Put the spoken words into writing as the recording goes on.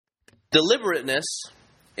Deliberateness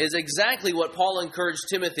is exactly what Paul encouraged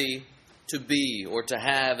Timothy to be or to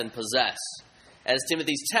have and possess, as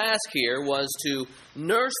Timothy's task here was to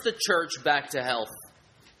nurse the church back to health.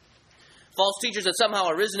 False teachers had somehow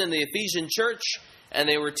arisen in the Ephesian church, and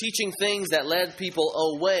they were teaching things that led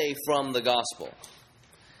people away from the gospel.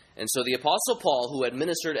 And so the Apostle Paul, who had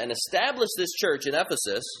ministered and established this church in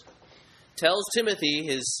Ephesus, tells Timothy,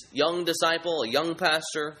 his young disciple, a young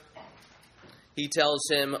pastor, he tells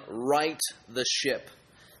him, right the ship.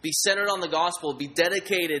 Be centered on the gospel. Be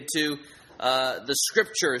dedicated to the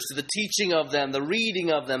scriptures, to the teaching of them, the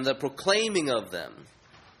reading of them, the proclaiming of them.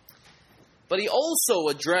 But he also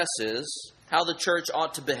addresses how the church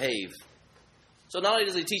ought to behave. So not only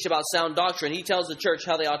does he teach about sound doctrine, he tells the church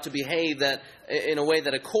how they ought to behave that in a way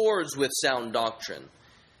that accords with sound doctrine.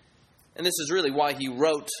 And this is really why he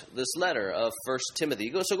wrote this letter of 1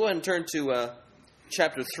 Timothy. So go ahead and turn to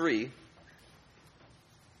chapter 3.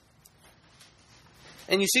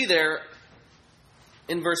 And you see there,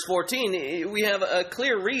 in verse 14, we have a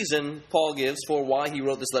clear reason Paul gives for why he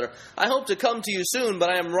wrote this letter. I hope to come to you soon, but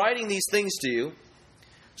I am writing these things to you,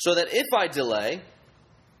 so that if I delay,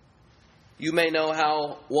 you may know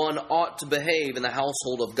how one ought to behave in the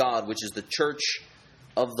household of God, which is the church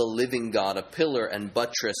of the living God, a pillar and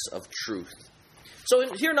buttress of truth.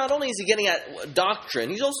 So here not only is he getting at doctrine,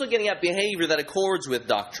 he's also getting at behavior that accords with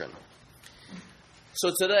doctrine. So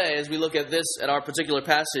today, as we look at this, at our particular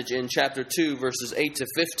passage in chapter 2, verses 8 to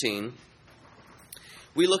 15,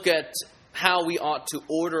 we look at how we ought to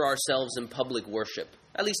order ourselves in public worship,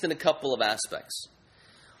 at least in a couple of aspects.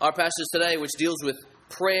 Our passage today, which deals with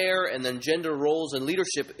prayer and then gender roles and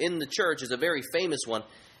leadership in the church, is a very famous one,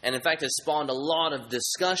 and in fact has spawned a lot of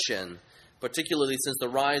discussion, particularly since the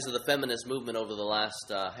rise of the feminist movement over the last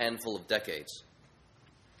handful of decades.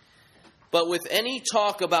 But with any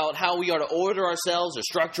talk about how we are to order ourselves or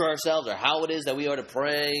structure ourselves or how it is that we are to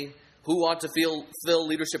pray, who ought to fill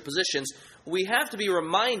leadership positions, we have to be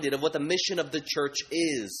reminded of what the mission of the church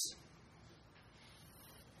is.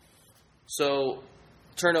 So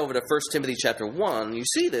turn over to 1 Timothy chapter 1. You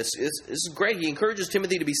see this. This is great. He encourages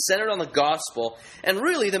Timothy to be centered on the gospel. And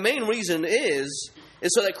really the main reason is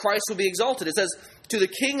so that Christ will be exalted. It says, to the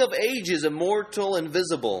King of ages, immortal,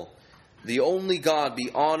 invisible, the only God,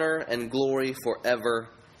 be honor and glory forever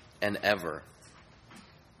and ever.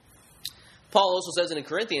 Paul also says in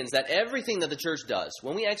Corinthians that everything that the church does,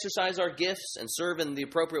 when we exercise our gifts and serve in the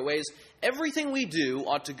appropriate ways, everything we do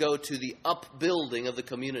ought to go to the upbuilding of the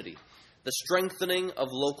community, the strengthening of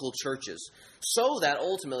local churches, so that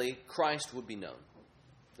ultimately Christ would be known.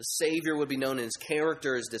 The Savior would be known and his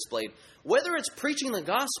character is displayed. Whether it's preaching the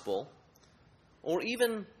gospel or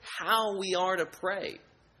even how we are to pray,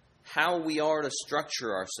 how we are to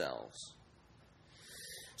structure ourselves.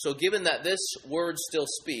 So given that this word still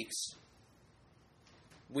speaks,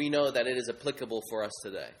 we know that it is applicable for us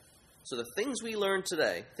today. So the things we learn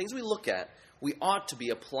today, things we look at, we ought to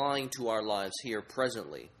be applying to our lives here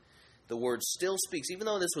presently. The word still speaks, even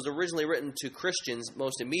though this was originally written to Christians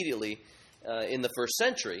most immediately in the first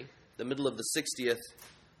century, the middle of the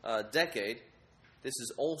 60th decade, this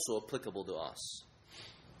is also applicable to us.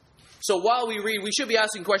 So while we read, we should be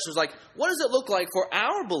asking questions like, what does it look like for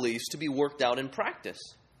our beliefs to be worked out in practice?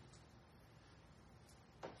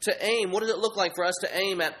 What does it look like for us to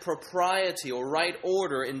aim at propriety or right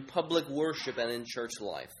order in public worship and in church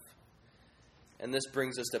life? And this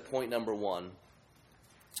brings us to point number 1.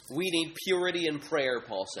 We need purity in prayer,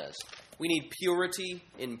 Paul says. We need purity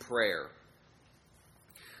in prayer.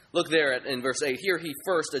 Look there in verse 8. Here he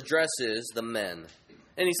first addresses the men.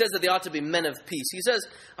 And he says that they ought to be men of peace. He says,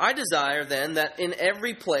 I desire then that in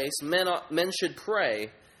every place men should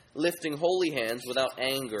pray, lifting holy hands without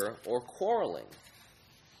anger or quarreling.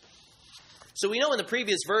 So we know in the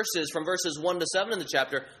previous verses, from verses 1 to 7 in the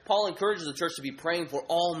chapter, Paul encourages the church to be praying for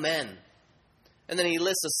all men. And then he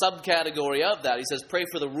lists a subcategory of that. He says, pray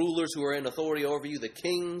for the rulers who are in authority over you, the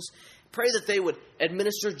kings. Pray that they would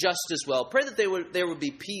administer justice well. Pray that there would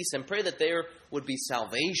be peace, and pray that there would be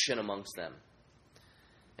salvation amongst them.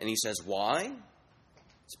 And he says, why?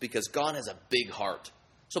 It's because God has a big heart.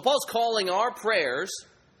 So Paul's calling our prayers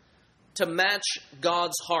to match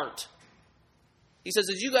God's heart. He says,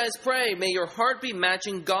 as you guys pray, may your heart be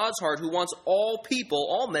matching God's heart, who wants all people,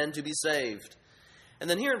 all men, to be saved. And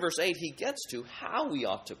then here in verse 8, he gets to how we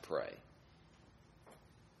ought to pray.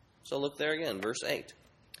 So look there again, verse 8.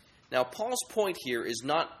 Now, Paul's point here is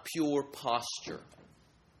not pure posture,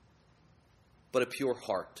 but a pure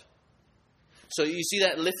heart. So you see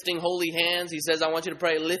that lifting holy hands? He says, I want you to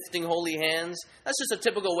pray lifting holy hands. That's just a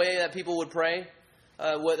typical way that people would pray.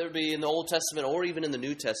 whether it be in the Old Testament or even in the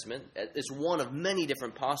New Testament. It's one of many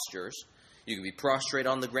different postures. You could be prostrate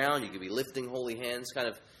on the ground. You could be lifting holy hands, kind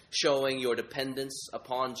of showing your dependence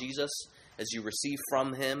upon Jesus as you receive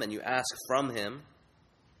from him and you ask from him.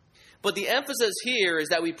 But the emphasis here is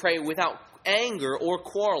that we pray without anger or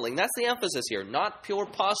quarreling. That's the emphasis here. Not pure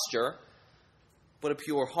posture, but a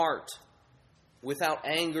pure heart. Without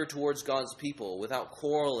anger towards God's people. Without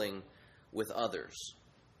quarreling with others.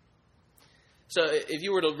 So if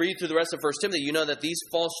you were to read through the rest of 1 Timothy, you know that these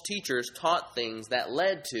false teachers taught things that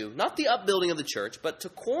led to, not the upbuilding of the church, but to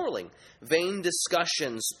quarreling, vain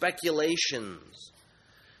discussions, speculations.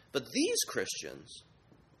 But these Christians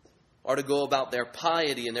are to go about their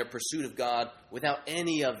piety and their pursuit of God without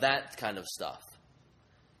any of that kind of stuff.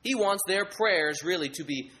 He wants their prayers really to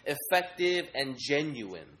be effective and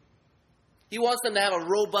genuine. He wants them to have a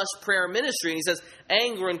robust prayer ministry, and he says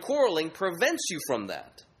anger and quarreling prevents you from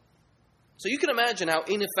that. So you can imagine how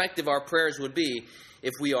ineffective our prayers would be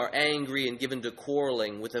if we are angry and given to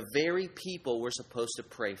quarreling with the very people we're supposed to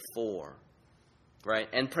pray for, right?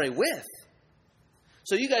 And pray with.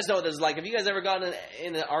 So you guys know what this is like. Have you guys ever gotten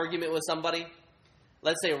in an argument with somebody?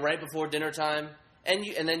 Let's say right before dinner time, and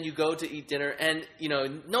then you go to eat dinner, and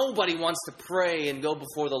nobody wants to pray and go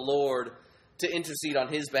before the Lord to intercede on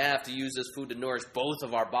his behalf to use this food to nourish both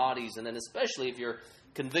of our bodies, and then especially if you're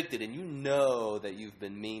convicted and you know that you've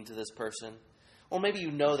been mean to this person, or maybe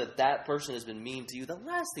you know that that person has been mean to you, the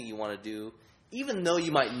last thing you want to do, even though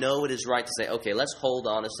you might know it is right to say, okay, let's hold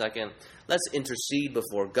on a second, let's intercede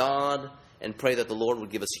before God and pray that the Lord would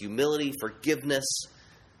give us humility, forgiveness,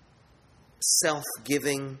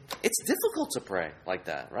 self-giving. It's difficult to pray like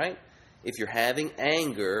that, right? If you're having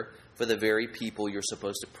anger for the very people you're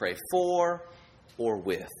supposed to pray for or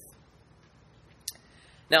with.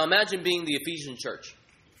 Now imagine being the Ephesian church,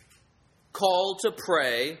 called to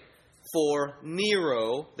pray for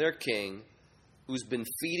Nero, their king, who's been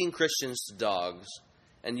feeding Christians to dogs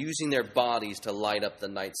and using their bodies to light up the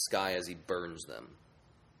night sky as he burns them.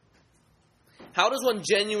 How does one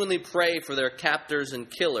genuinely pray for their captors and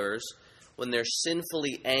killers when they're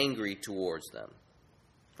sinfully angry towards them?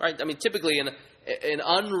 Right? I mean, typically an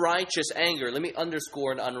unrighteous anger, let me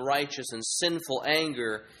underscore, an unrighteous and sinful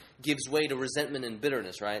anger gives way to resentment and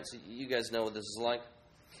bitterness, right? So you guys know what this is like.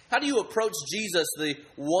 How do you approach Jesus, the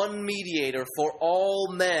one mediator for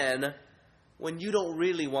all men, when you don't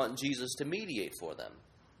really want Jesus to mediate for them?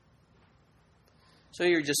 So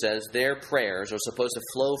here it just says, their prayers are supposed to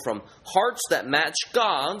flow from hearts that match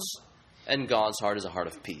God's, and God's heart is a heart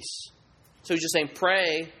of peace. So he's just saying,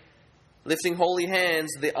 pray, lifting holy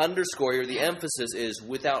hands. The underscore here, the emphasis is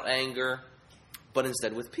without anger, but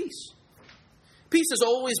instead with peace. Peace has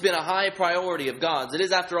always been a high priority of God's. It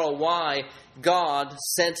is, after all, why God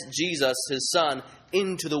sent Jesus, his Son,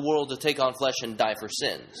 into the world to take on flesh and die for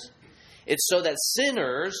sins. It's so that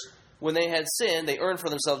sinners, when they had sinned, they earned for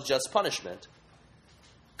themselves just punishment.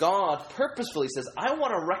 God purposefully says, I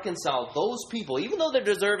want to reconcile those people, even though they're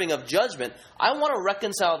deserving of judgment, I want to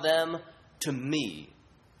reconcile them to me.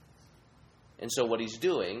 And so what he's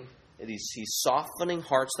doing, he's softening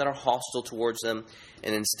hearts that are hostile towards them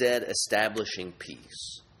and instead establishing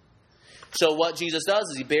peace. So what Jesus does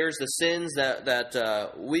is he bears the sins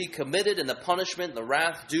that we committed and the punishment, the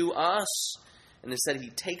wrath due us, and instead he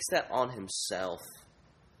takes that on himself.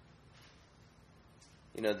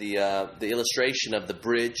 You know, the illustration of the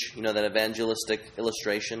bridge, that evangelistic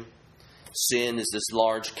illustration. Sin is this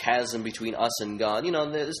large chasm between us and God.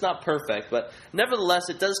 It's not perfect, but nevertheless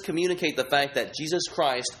it does communicate the fact that Jesus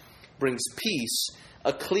Christ brings peace,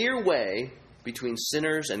 a clear way between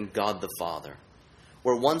sinners and God the Father.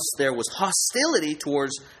 Where once there was hostility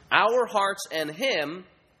towards our hearts and him,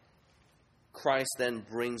 Christ then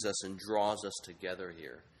brings us and draws us together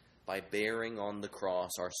here by bearing on the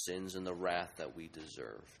cross our sins and the wrath that we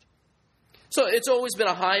deserved. So it's always been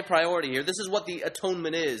a high priority here. This is what the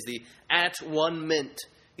atonement is, the at-one-ment.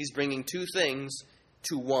 He's bringing two things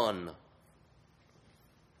to one.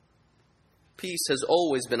 Peace has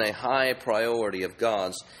always been a high priority of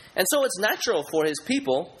God's. And so it's natural for his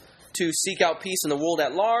people to seek out peace in the world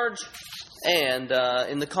at large and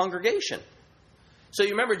in the congregation. So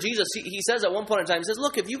you remember Jesus, he says at one point in time, he says,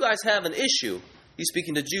 look, if you guys have an issue, he's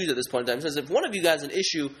speaking to Jews at this point in time, he says, if one of you guys has an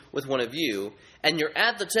issue with one of you, and you're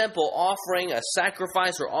at the temple offering a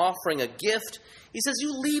sacrifice or offering a gift, he says,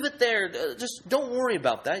 you leave it there. Just don't worry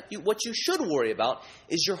about that. What you should worry about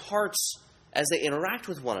is your hearts as they interact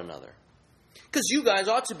with one another. Because you guys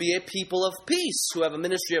ought to be a people of peace who have a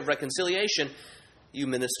ministry of reconciliation. You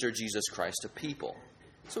minister Jesus Christ to people.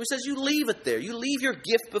 So he says, you leave it there. You leave your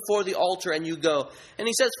gift before the altar and you go. And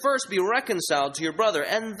he says, first be reconciled to your brother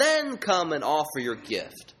and then come and offer your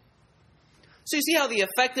gift. So you see how the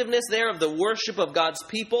effectiveness there of the worship of God's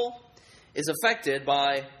people is affected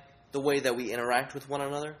by the way that we interact with one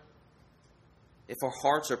another? If our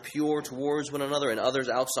hearts are pure towards one another and others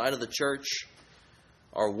outside of the church,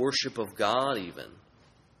 our worship of God even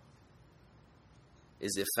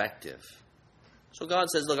is effective. So God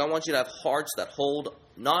says, look, I want you to have hearts that hold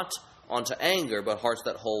not onto anger, but hearts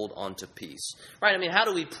that hold onto peace. Right? I mean, how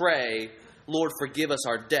do we pray, Lord, forgive us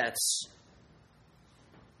our debts,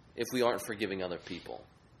 if we aren't forgiving other people?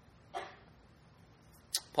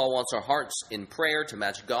 Paul wants our hearts in prayer to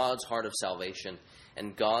match God's heart of salvation,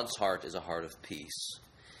 and God's heart is a heart of peace.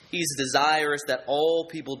 He's desirous that all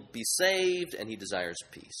people be saved, and he desires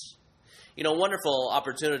peace. You know, wonderful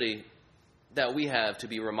opportunity that we have to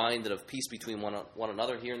be reminded of peace between one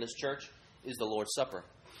another here in this church is the Lord's Supper.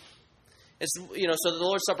 It's, so the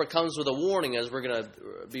Lord's Supper comes with a warning, as we're going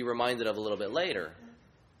to be reminded of a little bit later.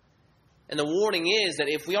 And the warning is that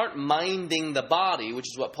if we aren't minding the body, which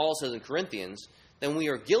is what Paul says in Corinthians, then we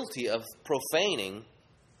are guilty of profaning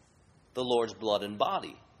the Lord's blood and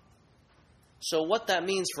body. So what that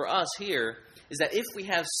means for us here is that if we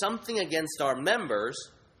have something against our members,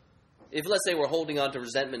 if, let's say, we're holding on to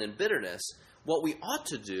resentment and bitterness, what we ought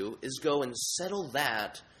to do is go and settle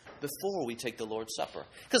that before we take the Lord's Supper.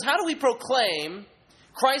 Because how do we proclaim,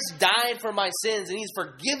 Christ died for my sins and he's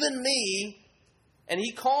forgiven me and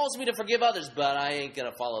he calls me to forgive others, but I ain't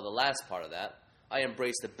going to follow the last part of that. I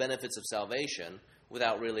embrace the benefits of salvation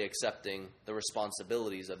without really accepting the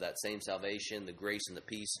responsibilities of that same salvation, the grace and the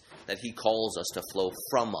peace that he calls us to flow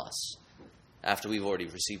from us after we've already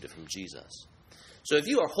received it from Jesus. So if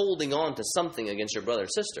you are holding on to something against your brother or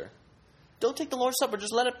sister, don't take the Lord's Supper.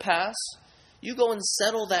 Just let it pass. You go and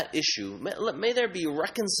settle that issue. May there be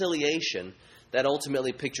reconciliation that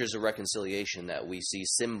ultimately pictures a reconciliation that we see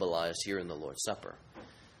symbolized here in the Lord's Supper.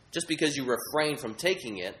 Just because you refrain from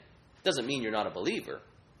taking it doesn't mean you're not a believer.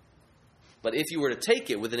 But if you were to take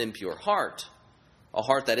it with an impure heart, a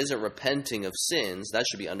heart that isn't repenting of sins, that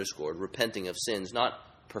should be underscored, repenting of sins, not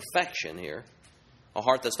perfection here, a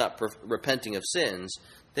heart that's not repenting of sins,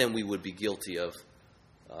 then we would be guilty of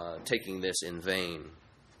taking this in vain.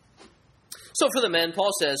 So for the men,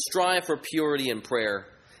 Paul says, strive for purity in prayer.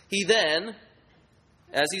 He then,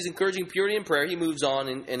 as he's encouraging purity in prayer, he moves on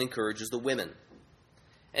and encourages the women.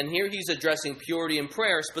 And here he's addressing purity in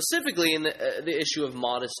prayer, specifically in the issue of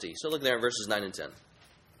modesty. So look there in verses 9 and 10.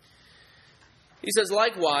 He says,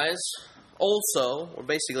 likewise, also, or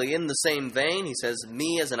basically in the same vein, he says,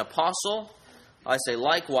 me as an apostle, I say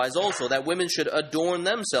likewise also that women should adorn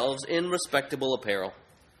themselves in respectable apparel,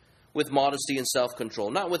 with modesty and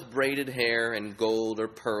self-control, not with braided hair and gold or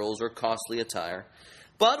pearls or costly attire,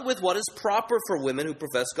 but with what is proper for women who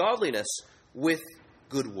profess godliness, with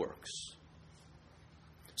good works.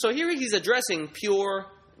 So here he's addressing pure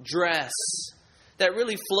dress that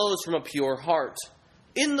really flows from a pure heart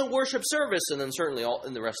in the worship service and then certainly all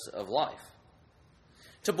in the rest of life.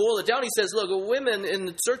 To boil it down, he says, look, women in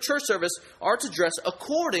the church service are to dress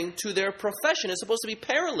according to their profession. It's supposed to be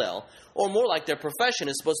parallel, or more like their profession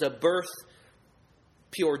is supposed to birth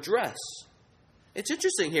pure dress. It's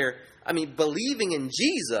interesting here. I mean, believing in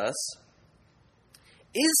Jesus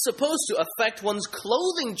is supposed to affect one's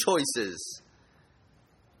clothing choices.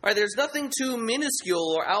 All right, there's nothing too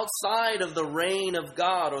minuscule or outside of the reign of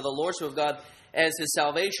God or the lordship of God as his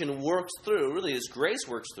salvation works through, really his grace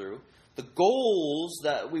works through. The goals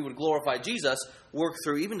that we would glorify Jesus work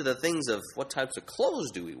through even to the things of what types of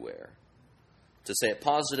clothes do we wear. To say it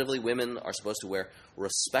positively, women are supposed to wear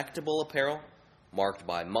respectable apparel, marked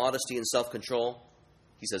by modesty and self-control.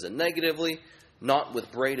 He says it negatively, not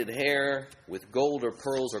with braided hair, with gold or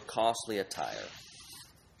pearls or costly attire.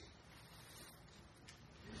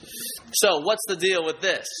 So, what's the deal with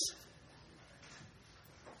this?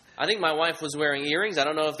 I think my wife was wearing earrings. I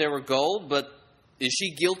don't know if they were gold, but is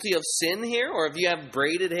she guilty of sin here? Or if you have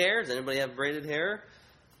braided hair, does anybody have braided hair?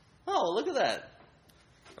 Oh, look at that.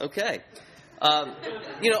 Okay.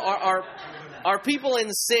 Are people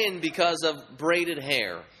in sin because of braided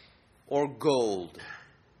hair or gold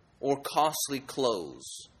or costly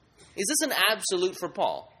clothes? Is this an absolute for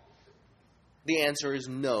Paul? The answer is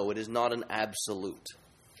no, it is not an absolute.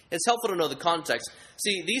 It's helpful to know the context.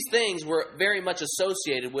 See, these things were very much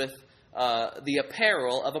associated with the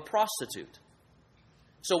apparel of a prostitute.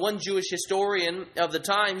 So one Jewish historian of the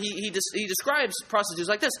time, he describes prostitutes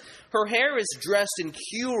like this. Her hair is dressed in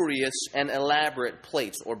curious and elaborate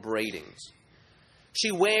plaits or braidings.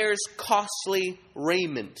 She wears costly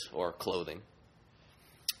raiment or clothing.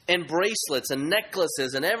 and bracelets and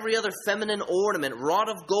necklaces and every other feminine ornament wrought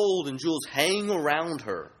of gold and jewels hang around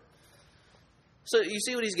her. So you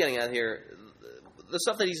see what he's getting at here. The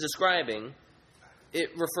stuff that he's describing, it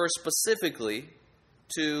refers specifically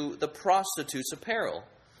to the prostitute's apparel.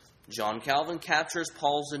 John Calvin captures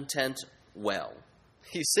Paul's intent well.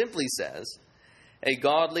 He simply says, a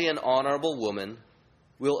godly and honorable woman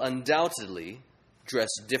will undoubtedly dress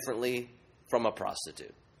differently from a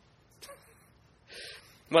prostitute.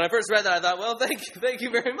 When I first read that, I thought, well, thank you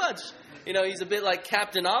very much. You know, he's a bit like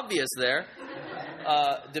Captain Obvious there,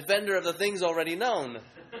 defender of the things already known.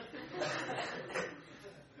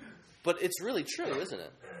 But it's really true, isn't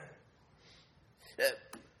it?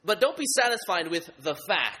 But don't be satisfied with the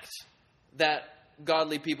fact that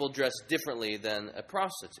godly people dress differently than a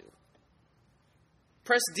prostitute.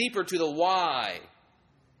 Press deeper to the why.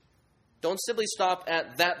 Don't simply stop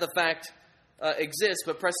at that the fact exists,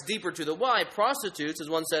 but press deeper to the why. Prostitutes, as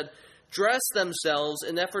one said, dress themselves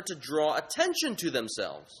in effort to draw attention to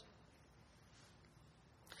themselves.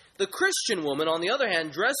 The Christian woman, on the other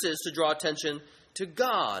hand, dresses to draw attention to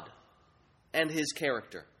God and His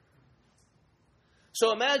character.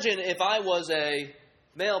 So imagine if I was a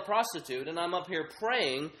male prostitute and I'm up here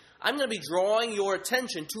praying, I'm going to be drawing your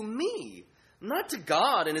attention to me, not to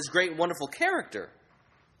God and His great, wonderful character.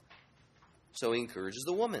 So he encourages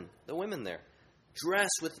the women there. Dress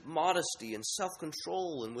with modesty and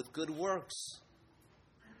self-control and with good works.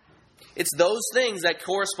 It's those things that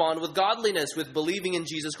correspond with godliness, with believing in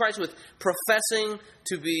Jesus Christ, with professing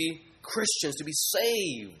to be Christians, to be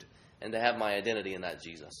saved, and to have my identity in that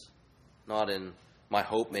Jesus. Not in my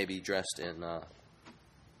hope maybe dressed in,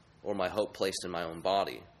 or my hope placed in my own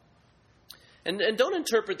body. And don't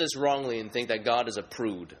interpret this wrongly and think that God is a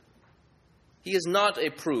prude. He is not a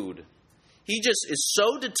prude. He just is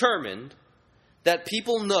so determined that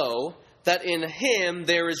people know that in Him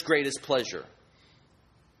there is greatest pleasure.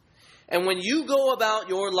 And when you go about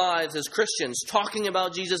your lives as Christians, talking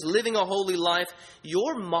about Jesus, living a holy life,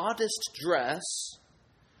 your modest dress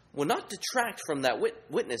will not detract from that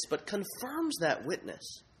witness, but confirms that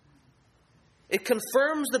witness. It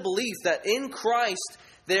confirms the belief that in Christ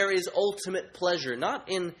there is ultimate pleasure, not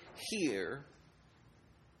in here,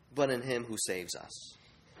 but in Him who saves us.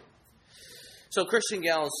 So Christian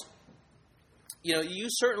gals, you know, you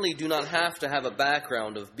certainly do not have to have a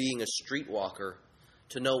background of being a streetwalker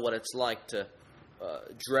to know what it's like to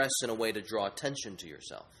dress in a way to draw attention to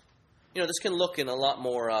yourself. You know, this can look in a lot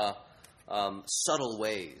more subtle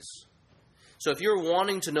ways. So if you're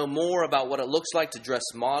wanting to know more about what it looks like to dress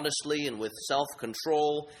modestly and with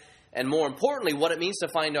self-control, and more importantly, what it means to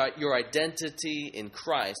find out your identity in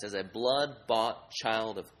Christ as a blood-bought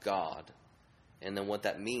child of God, and then what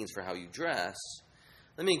that means for how you dress,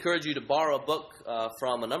 let me encourage you to borrow a book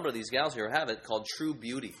from a number of these gals here who have it called True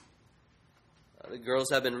Beauty. The girls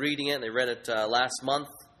have been reading it. They read it last month,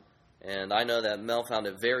 and I know that Mel found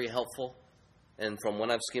it very helpful. And from when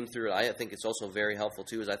I've skimmed through it, I think it's also very helpful,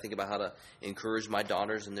 too, as I think about how to encourage my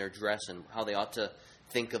daughters in their dress and how they ought to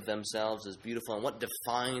think of themselves as beautiful and what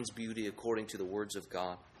defines beauty according to the words of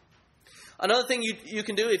God. Another thing you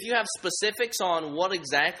can do, if you have specifics on what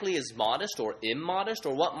exactly is modest or immodest,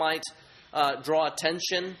 or what might draw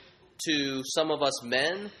attention to some of us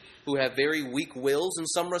men who have very weak wills in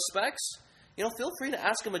some respects, you know, feel free to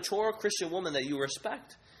ask a mature Christian woman that you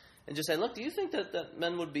respect. And just say, look, do you think that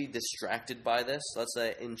men would be distracted by this, let's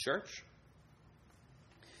say, in church?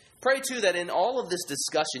 Pray, too, that in all of this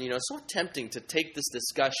discussion, you know, it's so tempting to take this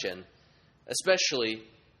discussion, especially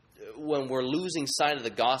when we're losing sight of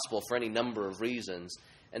the gospel for any number of reasons,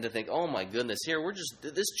 and to think, oh my goodness,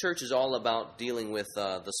 this church is all about dealing with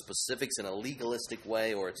the specifics in a legalistic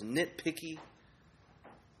way, or it's nitpicky.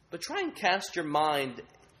 But try and cast your mind,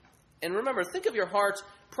 and remember, think of your heart.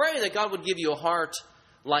 Pray that God would give you a heart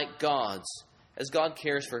like God's, as God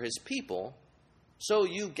cares for His people. So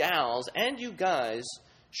you gals and you guys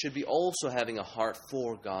should be also having a heart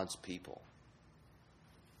for God's people.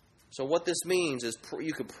 So what this means is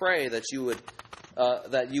you could pray that you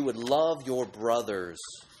would love your brothers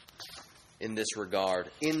in this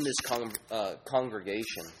regard, in this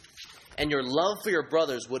congregation. And your love for your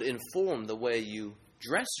brothers would inform the way you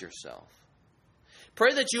dress yourself.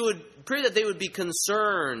 Pray that they would be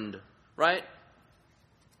concerned, right?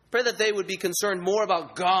 Pray that they would be concerned more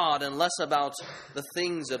about God and less about the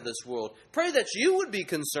things of this world. Pray that you would be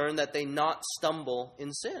concerned that they not stumble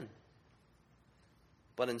in sin.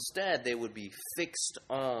 But instead, they would be fixed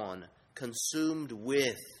on, consumed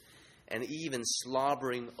with, and even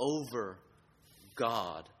slobbering over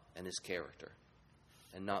God and His character,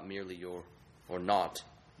 and not merely your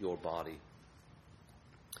body.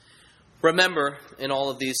 Remember, in all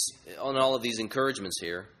of these encouragements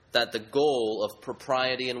here, that the goal of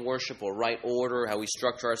propriety in worship, or right order, how we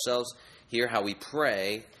structure ourselves here, how we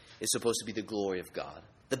pray, is supposed to be the glory of God,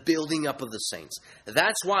 the building up of the saints.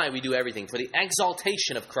 That's why we do everything, for the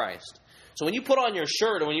exaltation of Christ. So when you put on your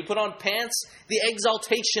shirt or when you put on pants, the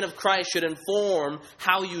exaltation of Christ should inform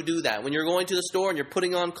how you do that. When you're going to the store and you're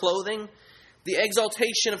putting on clothing, the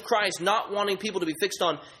exaltation of Christ, not wanting people to be fixed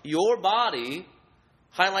on your body,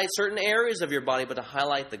 highlight certain areas of your body, but to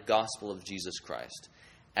highlight the gospel of Jesus Christ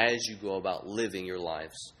as you go about living your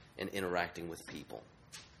lives and interacting with people.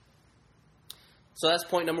 So that's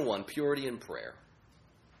point number 1, purity in prayer.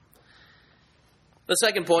 The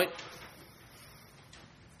second point,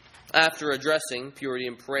 after addressing purity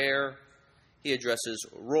in prayer, he addresses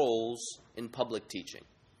roles in public teaching.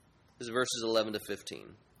 This is verses 11 to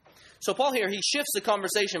 15. So Paul here, he shifts the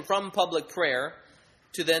conversation from public prayer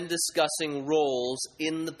to then discussing roles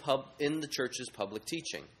in the church's public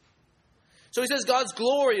teaching. So he says God's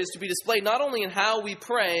glory is to be displayed not only in how we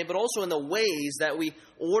pray, but also in the ways that we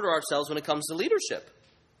order ourselves when it comes to leadership.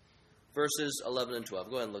 Verses 11 and 12.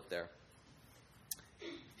 Go ahead and look there.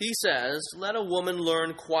 He says, "Let a woman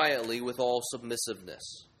learn quietly with all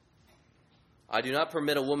submissiveness. I do not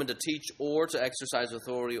permit a woman to teach or to exercise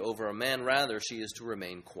authority over a man. Rather, she is to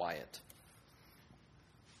remain quiet."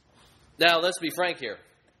 Now, let's be frank here.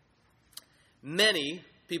 Many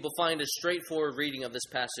people find a straightforward reading of this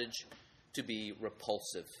passage to be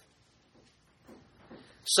repulsive.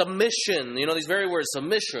 Submission, these very words,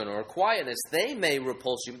 submission or quietness, they may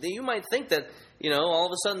repulse you. You might think that, all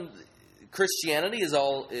of a sudden Christianity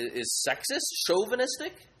is sexist,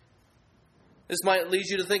 chauvinistic. This might lead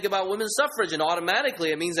you to think about women's suffrage, and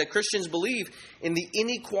automatically it means that Christians believe in the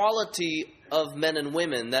inequality of men and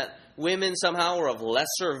women, that women somehow are of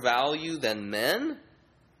lesser value than men.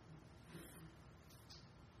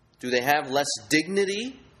 Do they have less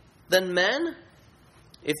dignity than men?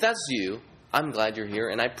 If that's you, I'm glad you're here,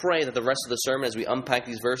 and I pray that the rest of the sermon, as we unpack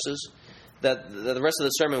these verses, that the rest of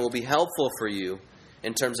the sermon will be helpful for you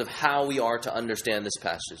in terms of how we are to understand this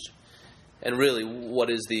passage. And really,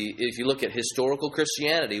 if you look at historical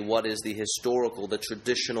Christianity, what is the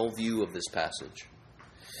traditional view of this passage?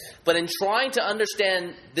 But in trying to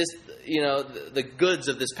understand this, the goods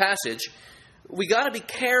of this passage, we got to be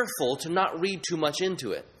careful to not read too much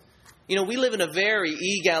into it. We live in a very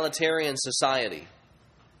egalitarian society,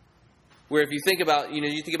 where if you think about,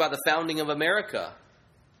 the founding of America,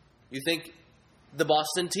 you think the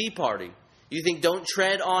Boston Tea Party, you think "Don't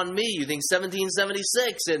Tread on Me," you think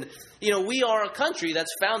 1776, and we are a country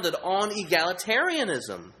that's founded on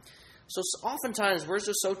egalitarianism. So oftentimes we're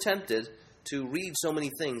just so tempted to read so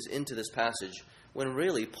many things into this passage when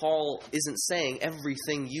really Paul isn't saying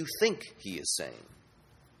everything you think he is saying.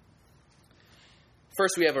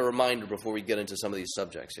 First, we have a reminder before we get into some of these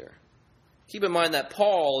subjects here. Keep in mind that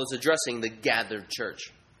Paul is addressing the gathered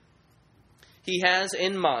church. He has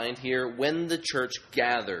in mind here when the church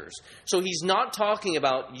gathers. So he's not talking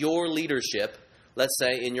about your leadership, let's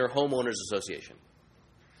say, in your homeowners association.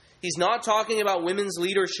 He's not talking about women's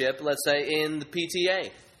leadership, let's say, in the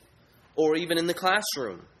PTA, or even in the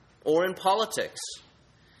classroom, or in politics.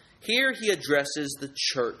 Here he addresses the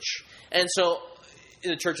church. And so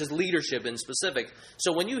the church's leadership in specific.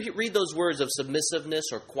 So when you read those words of submissiveness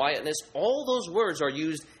or quietness, all those words are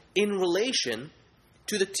used in relation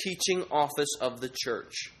to the teaching office of the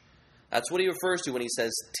church. That's what he refers to when he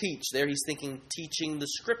says teach. There he's thinking teaching the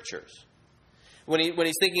scriptures. When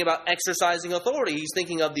he's thinking about exercising authority, he's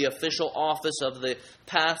thinking of the official office of the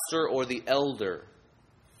pastor or the elder.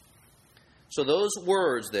 So those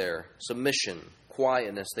words there, submission,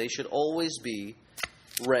 quietness, they should always be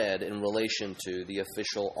read in relation to the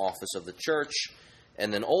official office of the church,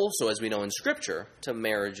 and then also, as we know in Scripture, to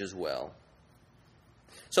marriage as well.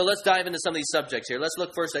 So let's dive into some of these subjects here. Let's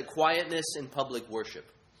look first at quietness in public worship.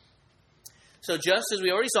 So just as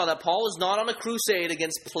we already saw that Paul is not on a crusade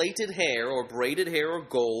against plaited hair or braided hair or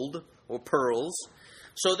gold or pearls,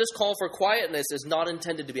 so this call for quietness is not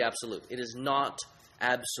intended to be absolute. It is not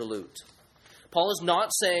absolute. Paul is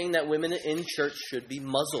not saying that women in church should be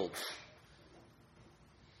muzzled.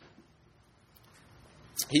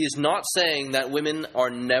 He is not saying that women are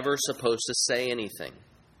never supposed to say anything,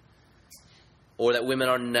 or that women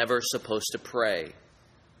are never supposed to pray,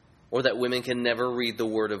 or that women can never read the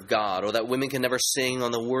Word of God, or that women can never sing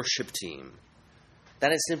on the worship team.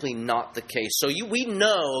 That is simply not the case. So we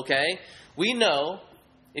know,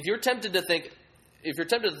 if you're tempted to think,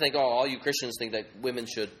 oh, all you Christians think that women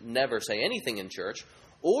should never say anything in church,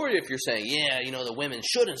 or if you're saying, the women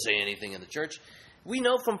shouldn't say anything in the church, we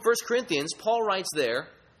know from 1 Corinthians, Paul writes there,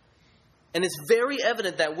 And it's very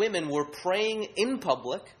evident that women were praying in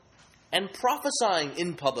public and prophesying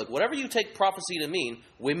in public. Whatever you take prophecy to mean,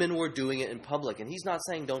 women were doing it in public. And he's not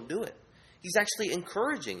saying don't do it. He's actually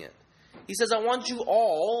encouraging it. He says, I want you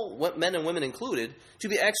all, men and women included, to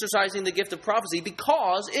be exercising the gift of prophecy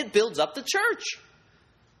because it builds up the church.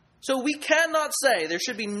 So we cannot say, there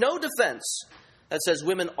should be no defense that says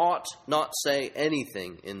women ought not say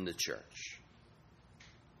anything in the church.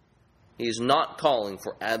 He is not calling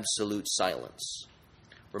for absolute silence.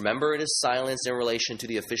 Remember, it is silence in relation to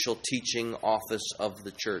the official teaching office of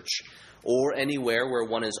the church, or anywhere where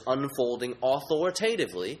one is unfolding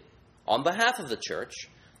authoritatively, on behalf of the church,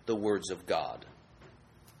 the words of God.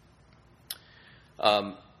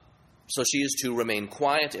 So she is to remain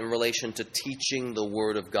quiet in relation to teaching the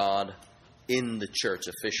word of God in the church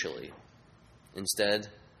officially. Instead,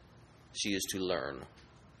 she is to learn.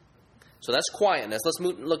 So that's quietness. Let's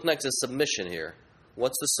look next at submission here.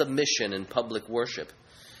 What's the submission in public worship?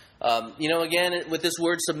 Again, with this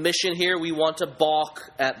word submission here, we want to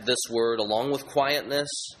balk at this word along with quietness.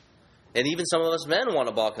 And even some of us men want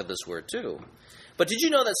to balk at this word too. But did you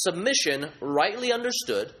know that submission, rightly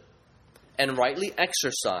understood and rightly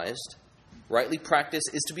exercised, rightly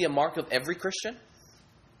practiced, is to be a mark of every Christian?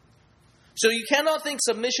 So you cannot think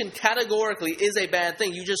submission categorically is a bad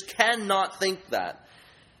thing. You just cannot think that.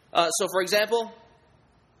 So, for example,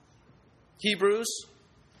 Hebrews,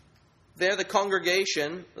 there the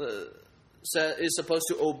congregation is supposed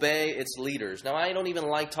to obey its leaders. Now, I don't even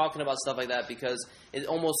like talking about stuff like that because it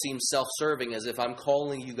almost seems self-serving, as if I'm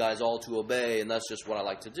calling you guys all to obey, and that's just what I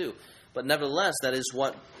like to do. But nevertheless, that is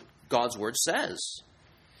what God's word says.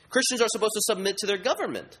 Christians are supposed to submit to their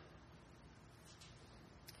government.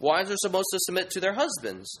 Wives are supposed to submit to their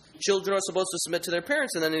husbands. Children are supposed to submit to their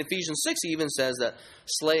parents. And then in Ephesians 6, he even says that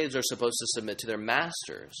slaves are supposed to submit to their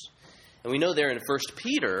masters. And we know there in 1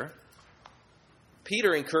 Peter,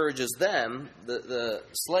 Peter encourages them, the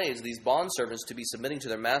slaves, these bondservants, to be submitting to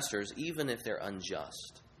their masters even if they're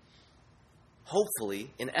unjust. Hopefully,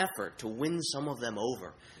 in effort to win some of them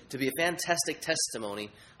over, to be a fantastic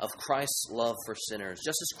testimony of Christ's love for sinners.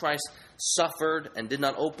 Just as Christ suffered and did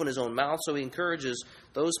not open his own mouth, so he encourages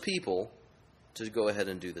those people to go ahead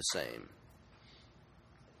and do the same.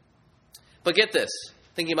 But get this,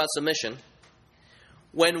 thinking about submission.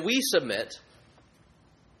 When we submit,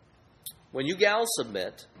 when you gals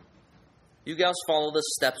submit, you gals follow the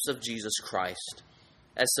steps of Jesus Christ,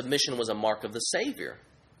 as submission was a mark of the Savior.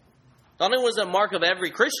 Not only was it a mark of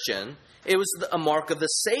every Christian, it was a mark of the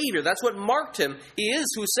Savior. That's what marked him. He is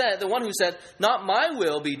the one who said, not my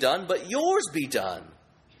will be done, but yours be done.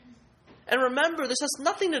 And remember, this has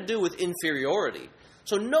nothing to do with inferiority.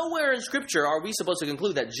 So nowhere in Scripture are we supposed to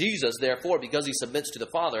conclude that Jesus, therefore, because he submits to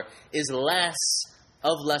the Father, is less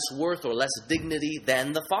worth or less dignity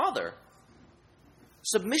than the Father.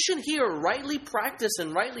 Submission here, rightly practiced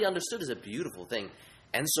and rightly understood, is a beautiful thing.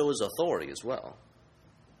 And so is authority as well.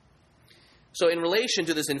 So in relation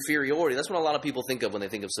to this inferiority, that's what a lot of people think of when they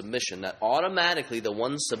think of submission, that automatically the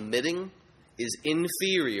one submitting is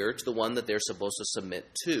inferior to the one that they're supposed to submit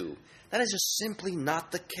to. That is just simply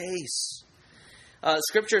not the case.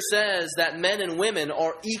 Scripture says that men and women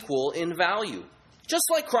are equal in value. Just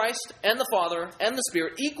like Christ and the Father and the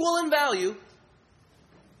Spirit, equal in value,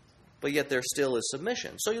 but yet there still is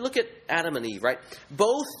submission. So you look at Adam and Eve, right?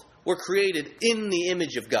 Both were created in the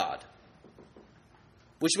image of God,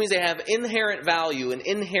 which means they have inherent value and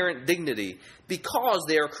inherent dignity because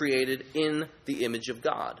they are created in the image of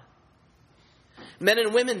God. Men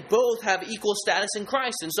and women both have equal status in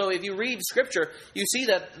Christ. And so if you read Scripture, you see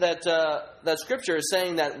that Scripture is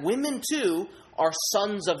saying that women too are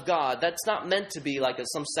sons of God. That's not meant to be like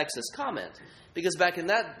some sexist comment. Because back in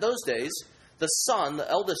those days, the son, the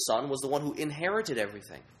eldest son, was the one who inherited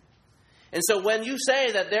everything. And so when you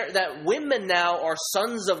say that women now are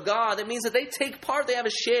sons of God, it means that they take part, they have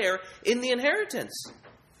a share in the inheritance.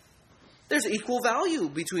 There's equal value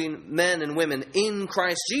between men and women in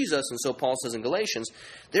Christ Jesus. And so Paul says in Galatians,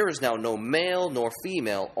 there is now no male nor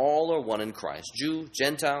female, all are one in Christ. Jew,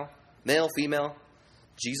 Gentile, male, female.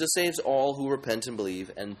 Jesus saves all who repent and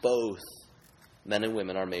believe, and both men and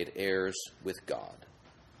women are made heirs with God.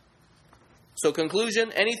 So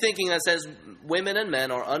conclusion, any thinking that says women and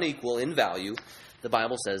men are unequal in value, the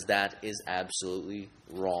Bible says that is absolutely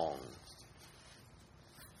wrong.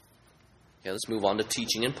 Okay, let's move on to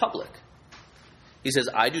teaching in public. He says,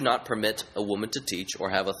 I do not permit a woman to teach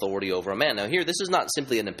or have authority over a man. Now here, this is not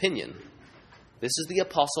simply an opinion. This is the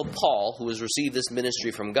Apostle Paul, who has received this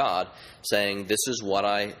ministry from God, saying, this is what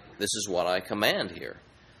I command here.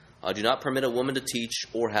 I do not permit a woman to teach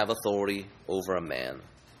or have authority over a man.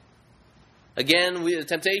 Again, the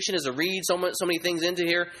temptation is to read so many things into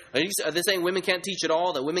here. Are they saying women can't teach at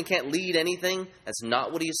all, that women can't lead anything? That's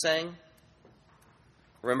not what he's saying.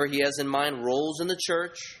 Remember, he has in mind roles in the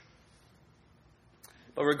church.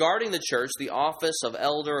 But regarding the church, the office of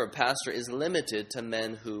elder or pastor is limited to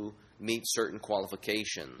men who meet certain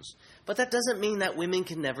qualifications. But that doesn't mean that women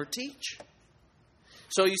can never teach.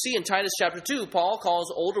 So you see in Titus chapter 2, Paul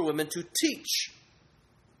calls older women to teach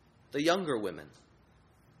the younger women.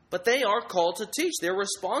 But they are called to teach. They're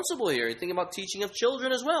responsible here. You think about teaching of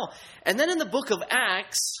children as well. And then in the book of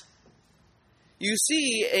Acts, you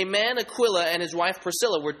see a man, Aquila, and his wife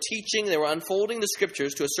Priscilla were teaching. They were unfolding the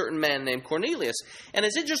scriptures to a certain man named Cornelius. And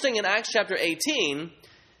it's interesting, in Acts chapter 18,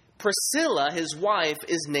 Priscilla, his wife,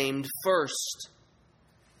 is named first.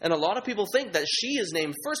 And a lot of people think that she is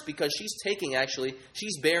named first because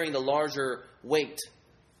she's bearing the larger weight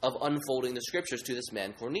of unfolding the scriptures to this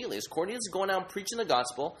man, Cornelius. Cornelius is going out and preaching the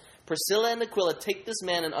gospel. Priscilla and Aquila take this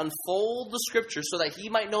man and unfold the scriptures so that he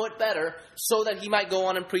might know it better, so that he might go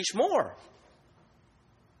on and preach more.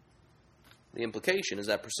 The implication is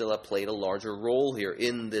that Priscilla played a larger role here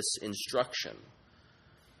in this instruction.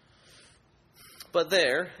 But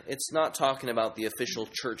there, it's not talking about the official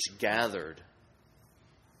church gathered.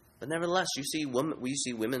 But nevertheless, we see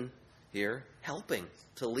women here helping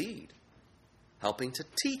to lead, helping to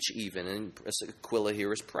teach even, and Aquila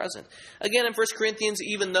here is present. Again, in 1 Corinthians,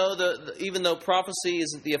 even though prophecy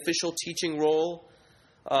isn't the official teaching role,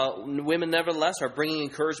 women nevertheless are bringing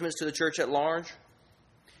encouragements to the church at large.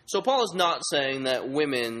 So Paul is not saying that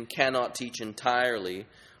women cannot teach entirely,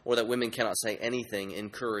 or that women cannot say anything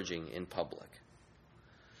encouraging in public.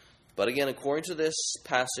 But again, according to this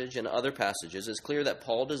passage and other passages, it's clear that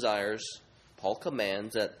Paul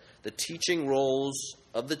commands that the teaching roles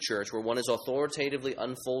of the church, where one is authoritatively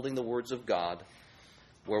unfolding the words of God,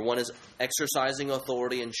 where one is exercising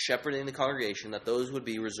authority and shepherding the congregation, that those would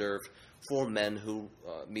be reserved for men who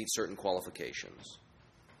meet certain qualifications.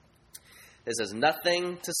 This has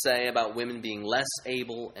nothing to say about women being less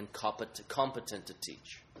able and competent to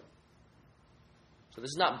teach. So this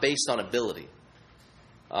is not based on ability.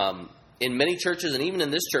 In many churches, and even in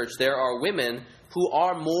this church, there are women who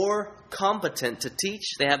are more competent to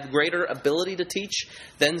teach. They have greater ability to teach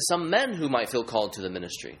than some men who might feel called to the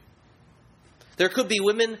ministry. There could be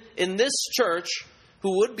women in this church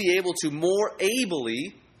who would be able to more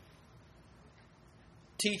ably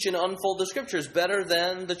teach and unfold the scriptures better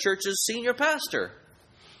than the church's senior pastor.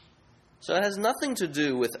 So it has nothing to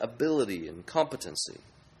do with ability and competency.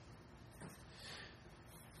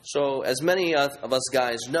 So, as many of us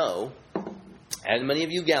guys know, and many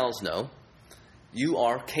of you gals know, you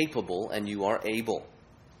are capable and you are able.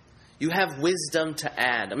 You have wisdom to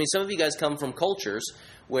add. I mean, some of you guys come from cultures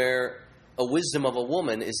where a wisdom of a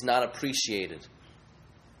woman is not appreciated.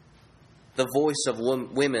 The voice of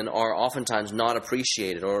women are oftentimes not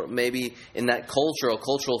appreciated. Or maybe in that culture, a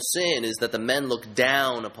cultural sin is that the men look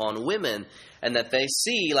down upon women and that they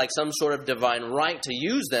see like some sort of divine right to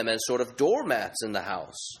use them as sort of doormats in the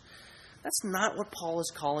house. That's not what Paul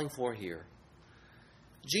is calling for here.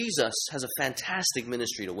 Jesus has a fantastic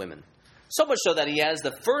ministry to women. So much so that he has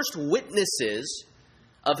the first witnesses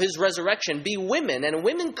of his resurrection be women. And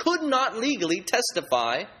women could not legally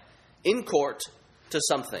testify in court to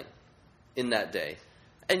something in that day.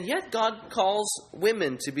 And yet God calls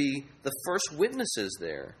women to be the first witnesses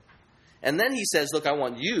there. And then he says, look, I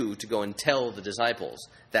want you to go and tell the disciples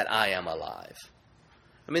that I am alive.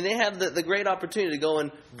 I mean, they have the great opportunity to go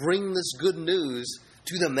and bring this good news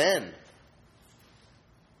to the men.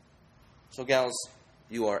 So, gals,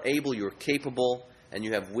 you are able, you are capable, and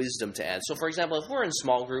you have wisdom to add. So, for example, if we're in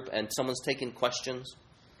small group and someone's taking questions,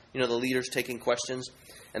 the leader's taking questions,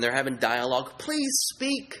 and they're having dialogue, please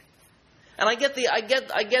speak. And I get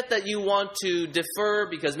that you want to defer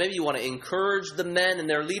because maybe you want to encourage the men in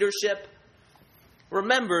their leadership.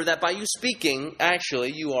 Remember that by you speaking,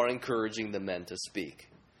 actually, you are encouraging the men to speak.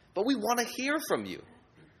 But we want to hear from you.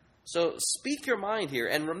 So speak your mind here.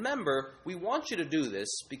 And remember, we want you to do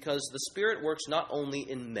this because the Spirit works not only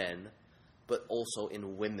in men, but also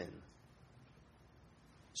in women.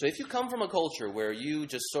 So if you come from a culture where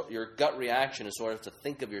your gut reaction is sort of to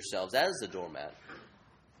think of yourselves as the doormat,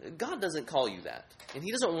 God doesn't call you that. And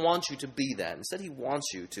He doesn't want you to be that. Instead, He wants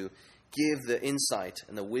you to give the insight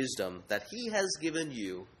and the wisdom that He has given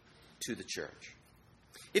you to the church.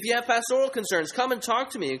 If you have pastoral concerns, come and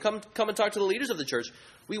talk to me, and come and talk to the leaders of the church.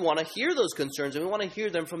 We want to hear those concerns, and we want to hear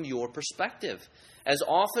them from your perspective. As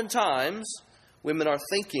oftentimes, women are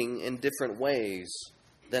thinking in different ways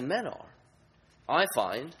than men are. I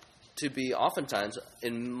find to be oftentimes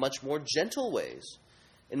in much more gentle ways,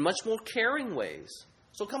 in much more caring ways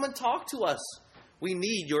So come and talk to us. We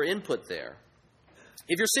need your input there.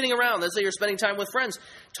 If you're sitting around, let's say you're spending time with friends,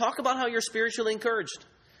 talk about how you're spiritually encouraged.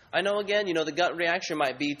 I know, again, the gut reaction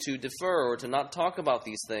might be to defer or to not talk about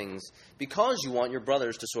these things because you want your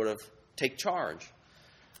brothers to sort of take charge.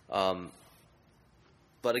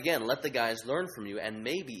 But again, let the guys learn from you and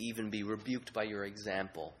maybe even be rebuked by your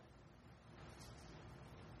example.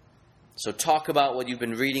 So talk about what you've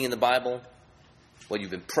been reading in the Bible, what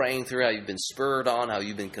you've been praying through, how you've been spurred on, how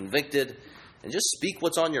you've been convicted, and just speak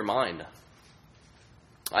what's on your mind.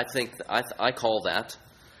 I call that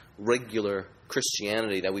regular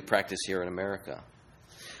Christianity that we practice here in America.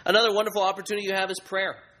 Another wonderful opportunity you have is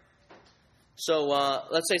prayer. So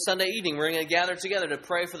let's say Sunday evening, we're going to gather together to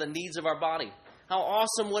pray for the needs of our body. How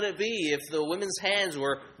awesome would it be if the women's hands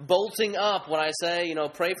were bolting up when I say,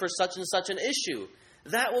 pray for such and such an issue?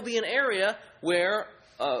 That will be an area where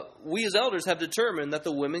we as elders have determined that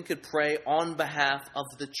the women could pray on behalf of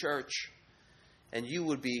the church. And you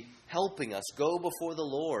would be helping us go before the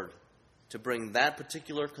Lord to bring that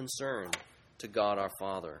particular concern to God our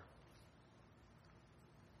Father.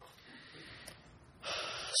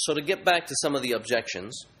 So to get back to some of the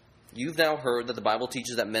objections, you've now heard that the Bible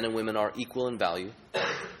teaches that men and women are equal in value.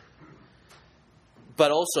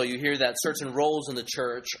 But also you hear that certain roles in the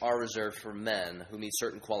church are reserved for men who meet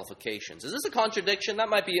certain qualifications. Is this a contradiction? That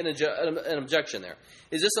might be an objection there.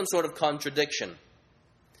 Is this some sort of contradiction?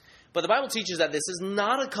 But the Bible teaches that this is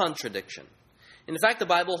not a contradiction. In fact, the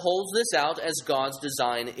Bible holds this out as God's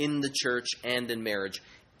design in the church and in marriage.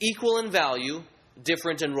 Equal in value,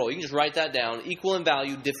 different in role. You can just write that down. Equal in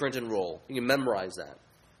value, different in role. You can memorize that.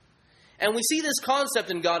 And we see this concept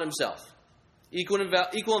in God himself. Equal in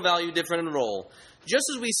value, different in role. Just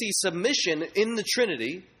as we see submission in the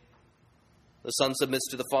Trinity, the Son submits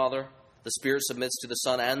to the Father, the Spirit submits to the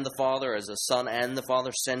Son and the Father, as the Son and the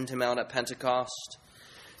Father send him out at Pentecost.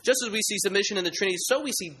 Just as we see submission in the Trinity, so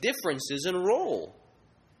we see differences in role.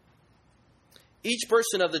 Each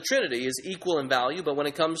person of the Trinity is equal in value, but when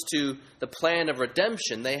it comes to the plan of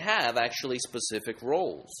redemption, they have actually specific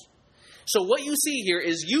roles. So what you see here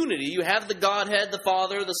is unity. You have the Godhead, the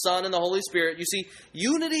Father, the Son, and the Holy Spirit. You see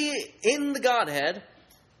unity in the Godhead,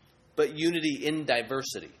 but unity in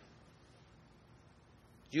diversity.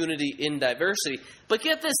 Unity in diversity. But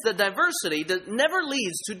get this, the diversity that never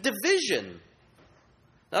leads to division.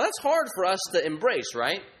 Now that's hard for us to embrace,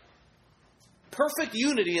 right? Perfect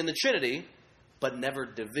unity in the Trinity, but never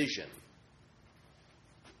division.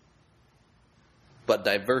 But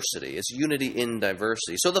diversity. It's unity in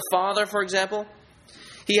diversity. So the Father, for example,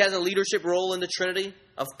 he has a leadership role in the Trinity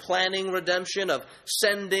of planning redemption, of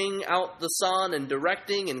sending out the Son and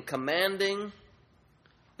directing and commanding.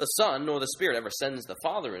 The Son, nor the Spirit, ever sends the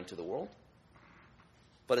Father into the world.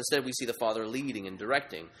 But instead we see the Father leading and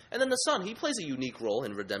directing. And then the Son, he plays a unique role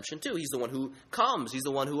in redemption too. He's the one who comes. He's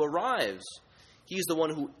the one who arrives. He's the one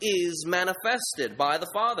who is manifested by the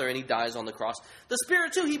Father, and he dies on the cross. The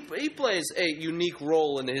Spirit too, he plays a unique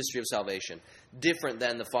role in the history of salvation. Different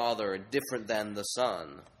than the Father, different than the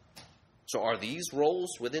Son. So are these roles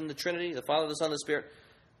within the Trinity, the Father, the Son, and the Spirit,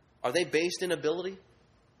 are they based in ability?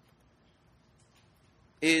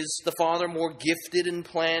 Is the Father more gifted in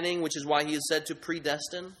planning, which is why he is said to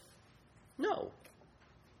predestine? No.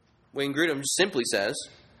 Wayne Grudem simply says,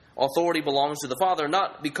 authority belongs to the Father,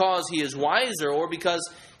 not because he is wiser or because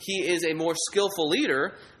he is a more skillful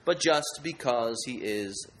leader, but just because he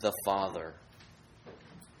is the Father.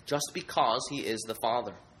 Just because he is the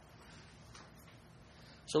Father.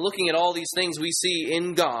 So looking at all these things we see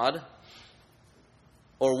in God,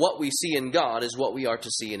 or what we see in God is what we are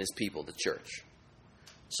to see in his people, the church.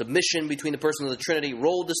 Submission between the persons of the Trinity,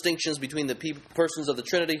 role distinctions between the persons of the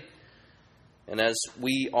Trinity. And as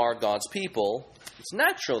we are God's people, it's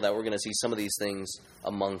natural that we're going to see some of these things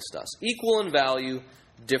amongst us. Equal in value,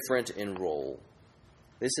 different in role.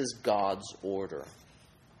 This is God's order.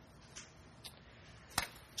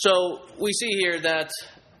 So we see here that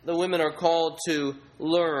the women are called to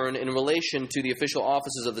learn in relation to the official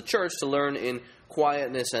offices of the church, to learn in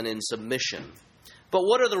quietness and in submission. But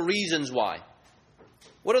what are the reasons why?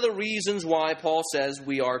 What are the reasons why Paul says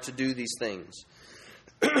we are to do these things?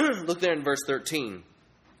 Look there in verse 13.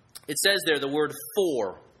 It says there the word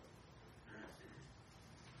for.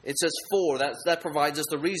 It says for. That provides us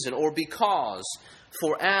the reason. Or because.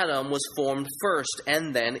 For Adam was formed first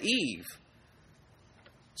and then Eve.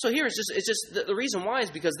 So here it's just the reason why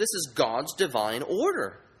is because this is God's divine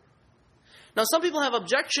order. Now some people have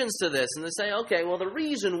objections to this and they say, okay, well the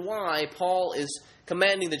reason why Paul is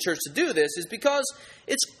commanding the church to do this is because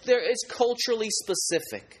it's culturally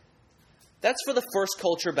specific. That's for the first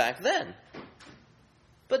culture back then.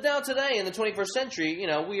 But now today, in the 21st century,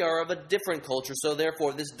 we are of a different culture, so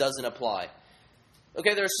therefore this doesn't apply.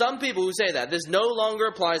 Okay, there are some people who say that. This no longer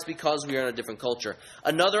applies because we are in a different culture.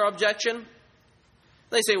 Another objection,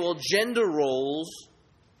 they say, well, gender roles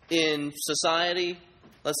in society,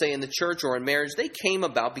 let's say in the church or in marriage, they came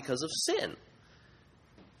about because of sin.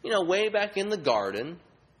 Way back in the garden,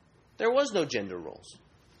 there was no gender roles.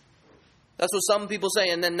 That's what some people say.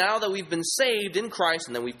 And then now that we've been saved in Christ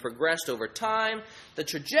and then we've progressed over time, the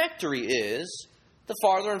trajectory is the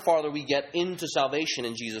farther and farther we get into salvation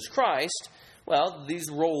in Jesus Christ, well, these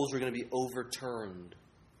roles are going to be overturned.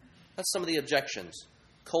 That's some of the objections.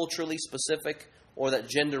 Culturally specific, or that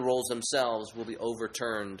gender roles themselves will be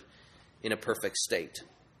overturned in a perfect state.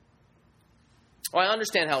 Well, I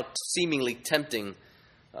understand how seemingly tempting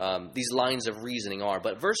these lines of reasoning are,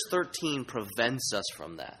 but verse 13 prevents us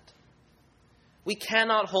from that. We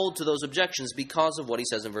cannot hold to those objections because of what he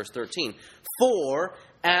says in verse 13. For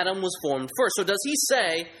Adam was formed first. So does he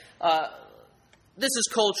say, this is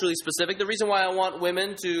culturally specific. The reason why I want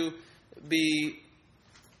women to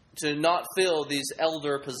not fill these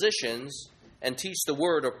elder positions and teach the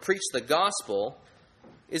word or preach the gospel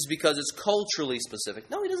is because it's culturally specific.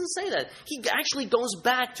 No, he doesn't say that. He actually goes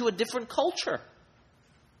back to a different culture.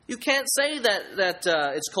 You can't say that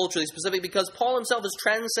it's culturally specific because Paul himself is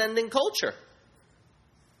transcending culture.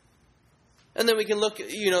 And then we can look,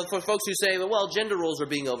 for folks who say, well, gender roles are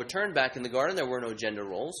being overturned back in the garden. There were no gender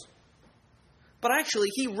roles. But actually,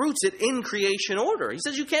 he roots it in creation order. He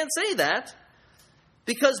says you can't say that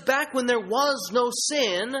because back when there was no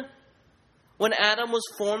sin, when Adam was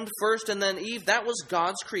formed first and then Eve, that was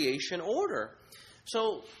God's creation order.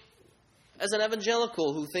 So, as an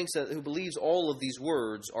evangelical who believes all of these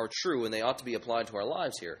words are true and they ought to be applied to our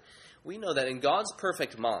lives here, we know that in God's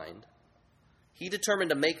perfect mind, he determined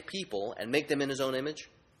to make people and make them in his own image.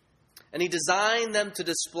 And he designed them to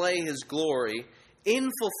display his glory in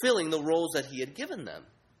fulfilling the roles that he had given them.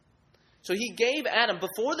 So he gave Adam,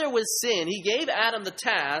 before there was sin, he gave Adam the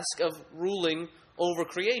task of ruling over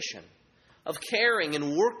creation, of caring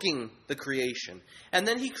and working the creation. And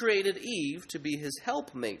then he created Eve to be his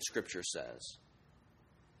helpmate, Scripture says,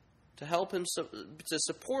 to help him, to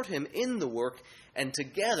support him in the work, and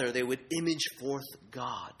together they would image forth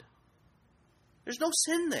God. There's no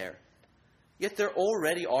sin there. Yet there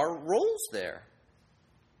already are roles there.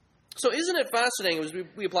 So isn't it fascinating, as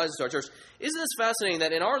we apply this to our church, isn't this fascinating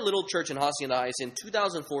that in our little church in Hacienda Heights in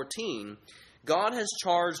 2014, God has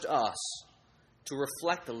charged us to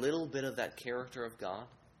reflect a little bit of that character of God?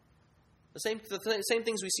 The same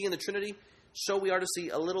things we see in the Trinity, so we are to see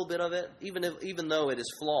a little bit of it, even though it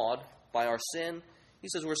is flawed by our sin. He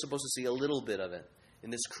says we're supposed to see a little bit of it in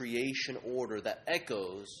this creation order that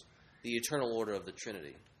echoes the eternal order of the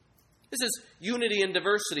Trinity. This is unity and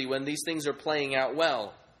diversity when these things are playing out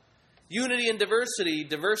well. Unity and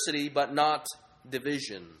diversity, but not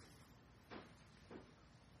division.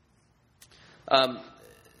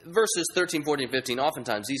 Verses 13, 14, 15,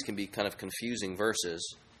 oftentimes these can be kind of confusing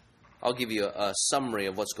verses. I'll give you a summary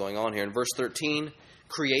of what's going on here. In verse 13,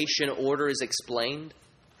 creation order is explained.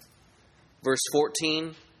 Verse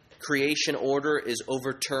 14, creation order is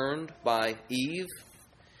overturned by Eve.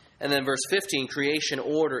 And then verse 15, creation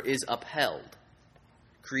order is upheld.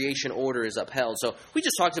 Creation order is upheld. So we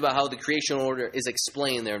just talked about how the creation order is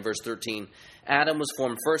explained there in verse 13. Adam was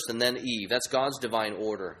formed first and then Eve. That's God's divine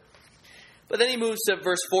order. But then he moves to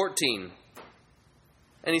verse 14.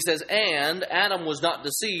 And he says, and Adam was not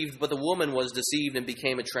deceived, but the woman was deceived and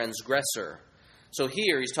became a transgressor. So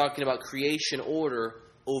here he's talking about creation order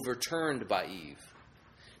overturned by Eve.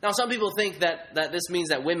 Now some people think that this means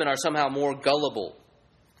that women are somehow more gullible,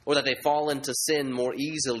 or that they fall into sin more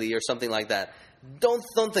easily or something like that. Don't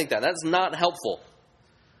think that. That's not helpful.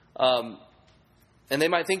 And they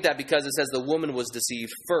might think that because it says the woman was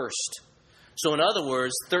deceived first. So in other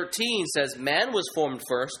words, 13 says man was formed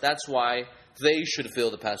first. That's why they should fill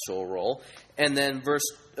the pastoral role. And then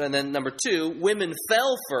number 2, women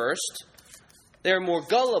fell first. They're more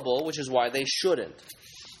gullible, which is why they shouldn't.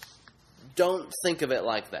 Don't think of it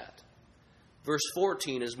like that. Verse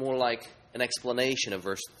 14 is more like an explanation of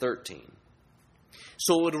verse 13.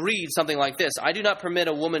 So it would read something like this: I do not permit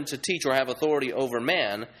a woman to teach or have authority over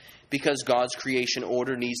man because God's creation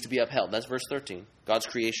order needs to be upheld. That's verse 13. God's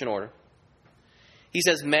creation order. He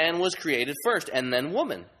says man was created first and then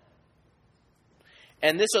woman.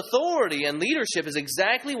 And this authority and leadership is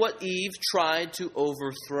exactly what Eve tried to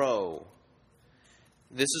overthrow.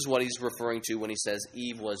 This is what he's referring to when he says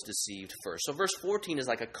Eve was deceived first. So verse 14 is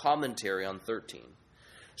like a commentary on 13.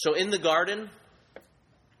 So in the garden,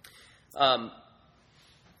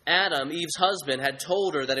 Adam, Eve's husband, had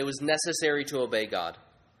told her that it was necessary to obey God.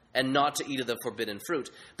 and not to eat of the forbidden fruit.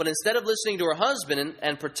 But instead of listening to her husband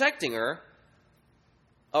and protecting her,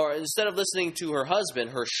 or instead of listening to her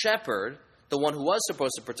husband, her shepherd, the one who was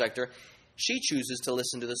supposed to protect her, she chooses to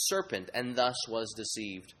listen to the serpent and thus was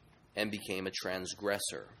deceived and became a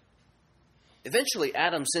transgressor. Eventually,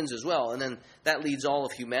 Adam sins as well, and then that leads all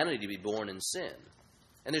of humanity to be born in sin.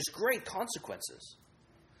 And there's great consequences.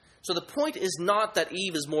 So the point is not that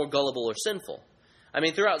Eve is more gullible or sinful. I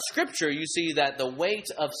mean, throughout Scripture, you see that the weight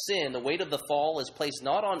of sin, the weight of the fall, is placed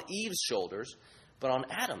not on Eve's shoulders, but on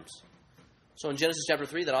Adam's. So in Genesis chapter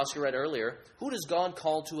 3 that Oscar read earlier, who does God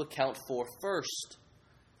call to account for first?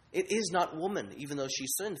 It is not woman, even though she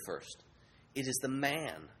sinned first. It is the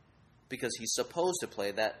man, because he's supposed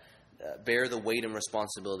to bear the weight and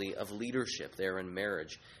responsibility of leadership there in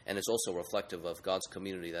marriage. And it's also reflective of God's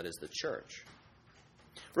community, that is the church.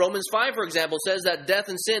 Romans 5, for example, says that death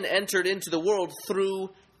and sin entered into the world through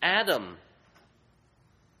Adam.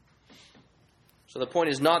 So the point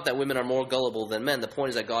is not that women are more gullible than men. The point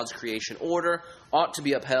is that God's creation order ought to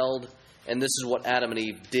be upheld, and this is what Adam and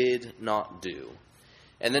Eve did not do.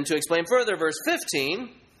 And then to explain further, verse 15,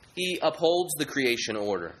 he upholds the creation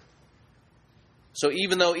order. So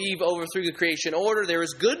even though Eve overthrew the creation order, there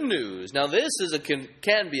is good news. Now this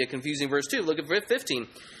can be a confusing verse too. Look at verse 15.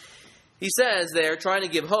 He says there, trying to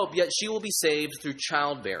give hope, yet she will be saved through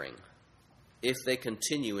childbearing, if they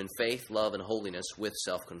continue in faith, love, and holiness with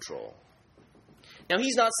self-control. Now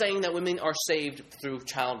he's not saying that women are saved through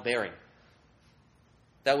childbearing.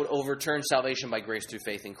 That would overturn salvation by grace through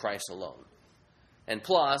faith in Christ alone. And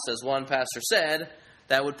plus, as one pastor said,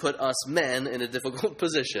 that would put us men in a difficult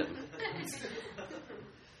position.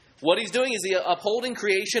 What he's doing is upholding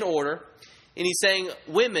creation order, and he's saying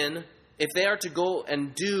women, if they are to go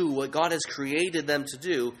and do what God has created them to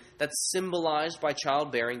do, that's symbolized by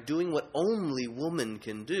childbearing, doing what only woman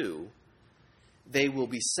can do, they will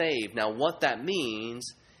be saved. Now, what that means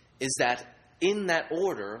is that in that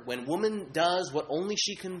order, when woman does what only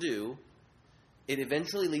she can do, it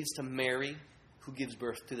eventually leads to Mary, who gives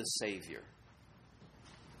birth to the Savior.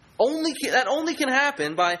 That only can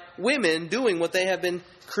happen by women doing what they have been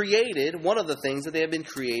created, one of the things that they have been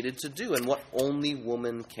created to do, and what only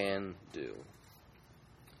woman can do.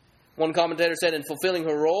 One commentator said, in fulfilling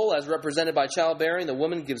her role as represented by childbearing, the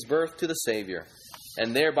woman gives birth to the Savior,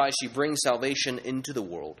 and thereby she brings salvation into the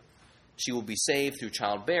world. She will be saved through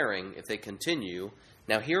childbearing if they continue.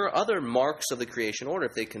 Now here are other marks of the creation order,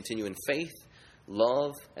 if they continue in faith,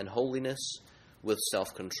 love, and holiness with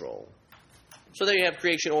self-control. So there you have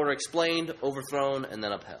creation order explained, overthrown, and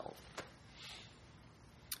then upheld.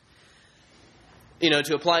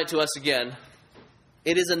 To apply it to us again,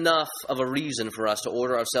 it is enough of a reason for us to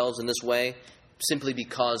order ourselves in this way simply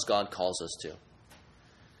because God calls us to.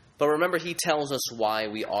 But remember, He tells us why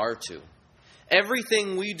we are to.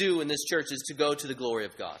 Everything we do in this church is to go to the glory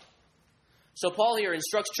of God. So Paul here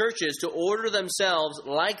instructs churches to order themselves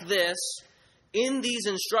like this in these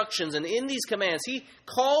instructions and in these commands. He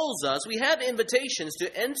calls us, we have invitations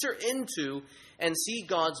to enter into and see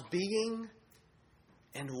God's being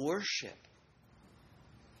and worship.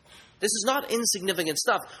 This is not insignificant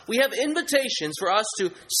stuff. We have invitations for us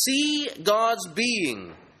to see God's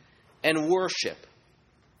being and worship.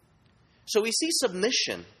 So we see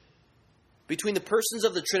submission between the persons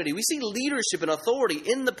of the Trinity. We see leadership and authority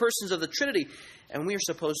in the persons of the Trinity, and we are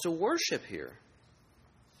supposed to worship here.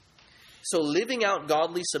 So living out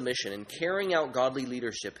godly submission and carrying out godly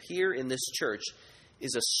leadership here in this church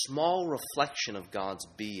is a small reflection of God's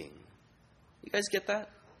being. You guys get that?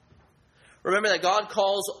 Remember that God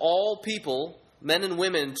calls all people, men and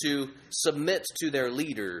women, to submit to their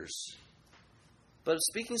leaders. But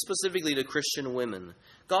speaking specifically to Christian women,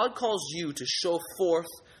 God calls you to show forth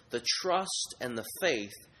the trust and the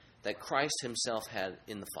faith that Christ Himself had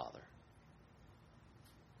in the Father.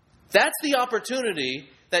 That's the opportunity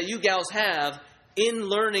that you gals have in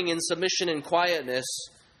learning in submission and quietness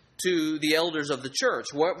to the elders of the church,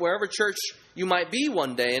 wherever church you might be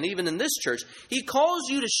one day, and even in this church. He calls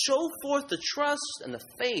you to show forth the trust and the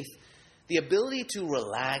faith, the ability to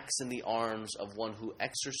relax in the arms of one who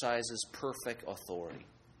exercises perfect authority.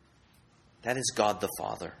 That is God the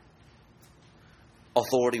Father.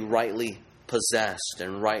 Authority rightly possessed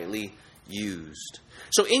and rightly used.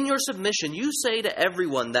 So in your submission, you say to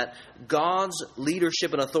everyone that God's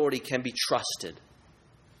leadership and authority can be trusted.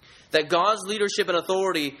 That God's leadership and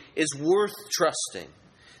authority is worth trusting.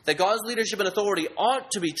 That God's leadership and authority ought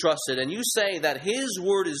to be trusted. And you say that His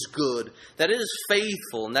word is good, that it is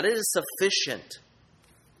faithful, and that it is sufficient.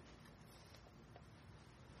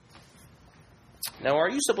 Now, are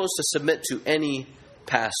you supposed to submit to any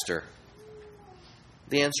pastor?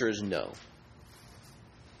 The answer is no.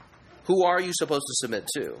 Who are you supposed to submit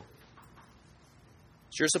to?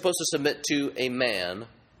 So you're supposed to submit to a man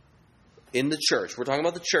in the church. We're talking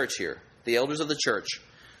about the church here, the elders of the church,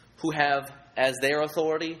 who have as their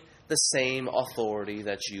authority the same authority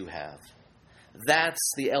that you have.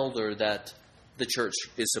 That's the elder that the church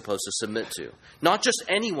is supposed to submit to. Not just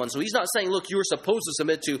anyone. So he's not saying, look, you're supposed to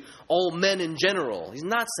submit to all men in general. He's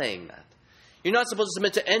not saying that. You're not supposed to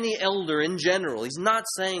submit to any elder in general. He's not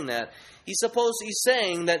saying that. He's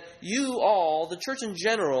saying that you all, the church in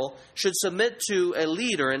general, should submit to a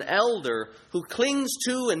leader, an elder, who clings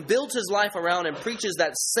to and builds his life around and preaches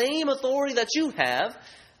that same authority that you have,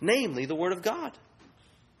 namely the Word of God.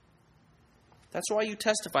 That's why you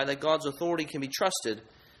testify that God's authority can be trusted,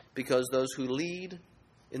 because those who lead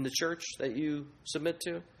in the church that you submit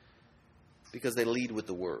to, because they lead with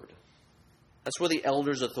the Word. That's where the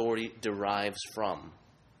elder's authority derives from.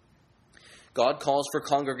 God calls for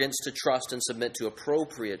congregants to trust and submit to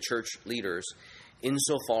appropriate church leaders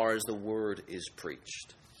insofar as the Word is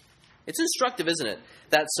preached. It's instructive, isn't it,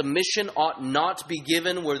 that submission ought not be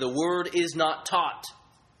given where the Word is not taught.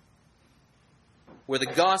 Where the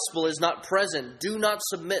gospel is not present, do not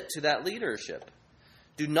submit to that leadership.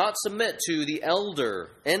 Do not submit to the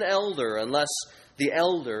elder, an elder, unless the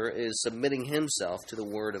elder is submitting himself to the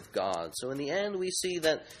Word of God. So in the end, we see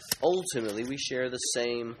that ultimately we share the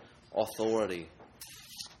same authority.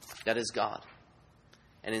 That is God.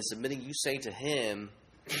 And in submitting, you say to Him,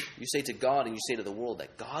 you say to God, and you say to the world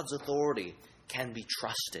that God's authority can be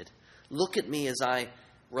trusted. Look at me as I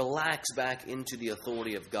relax back into the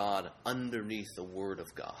authority of God underneath the Word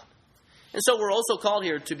of God. And so we're also called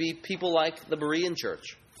here to be people like the Berean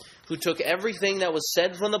church, who took everything that was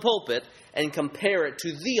said from the pulpit and compare it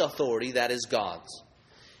to the authority that is God's.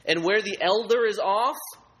 And where the elder is off,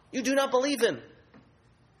 you do not believe him.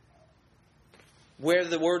 Where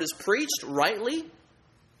the word is preached rightly,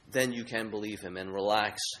 then you can believe him and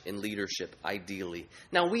relax in leadership, ideally.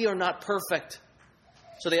 Now, we are not perfect.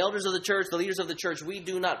 So the elders of the church, the leaders of the church, we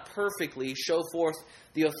do not perfectly show forth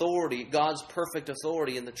the authority, God's perfect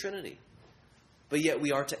authority in the Trinity. But yet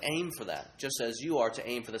we are to aim for that, just as you are to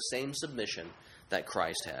aim for the same submission that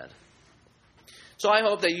Christ had. So I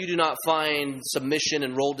hope that you do not find submission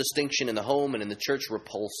and role distinction in the home and in the church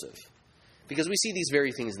repulsive, because we see these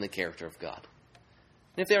very things in the character of God.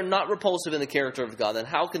 And if they are not repulsive in the character of God, then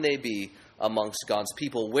how can they be amongst God's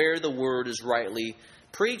people where the word is rightly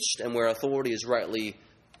preached and where authority is rightly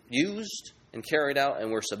used and carried out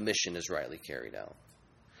and where submission is rightly carried out?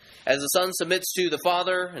 As the Son submits to the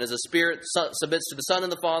Father, and as the Spirit submits to the Son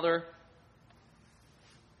and the Father,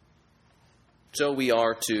 so we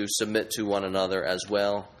are to submit to one another as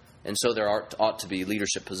well. And so there ought to be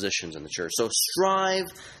leadership positions in the church. So strive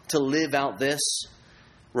to live out this,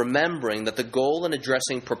 remembering that the goal in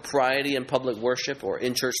addressing propriety in public worship or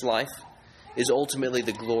in church life is ultimately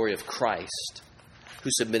the glory of Christ,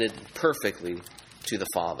 who submitted perfectly to the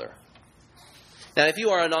Father. Now, if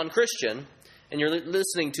you are a non-Christian, and you're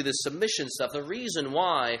listening to this submission stuff, the reason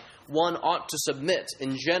why one ought to submit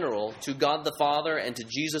in general to God the Father and to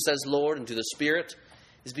Jesus as Lord and to the Spirit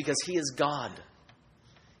is because He is God.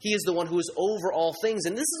 He is the one who is over all things.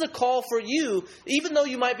 And this is a call for you, even though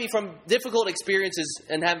you might be from difficult experiences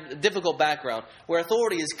and have a difficult background, where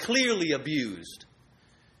authority is clearly abused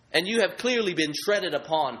and you have clearly been treaded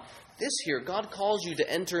upon. This here, God calls you to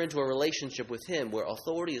enter into a relationship with Him where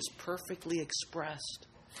authority is perfectly expressed.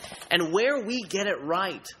 And where we get it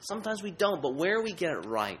right, sometimes we don't, but where we get it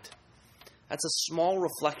right, that's a small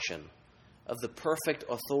reflection of the perfect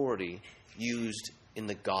authority used in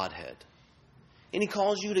the Godhead. And He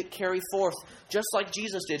calls you to carry forth, just like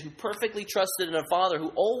Jesus did, who perfectly trusted in a Father,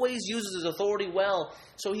 who always uses His authority well.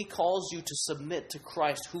 So He calls you to submit to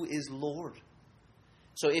Christ, who is Lord.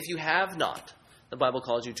 So if you have not, the Bible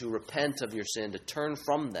calls you to repent of your sin, to turn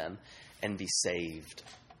from them, and be saved.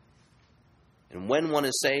 And when one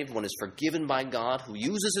is saved, one is forgiven by God, who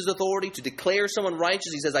uses His authority to declare someone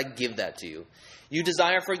righteous. He says, I give that to you. You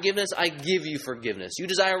desire forgiveness? I give you forgiveness. You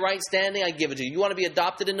desire right standing? I give it to you. You want to be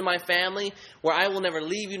adopted into my family, where I will never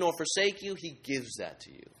leave you nor forsake you? He gives that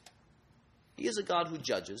to you. He is a God who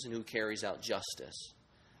judges and who carries out justice.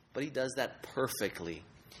 But He does that perfectly,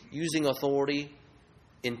 using authority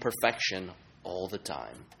in perfection all the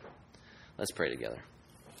time. Let's pray together.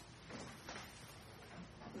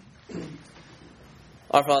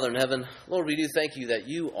 Our Father in heaven, Lord, we do thank You that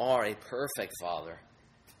You are a perfect Father,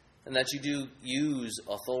 and that You do use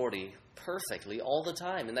authority perfectly all the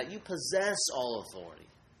time, and that You possess all authority.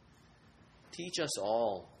 Teach us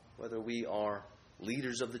all, whether we are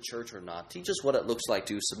leaders of the church or not. Teach us what it looks like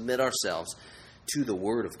to submit ourselves to the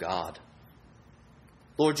Word of God.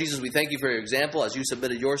 Lord Jesus, we thank you for your example as you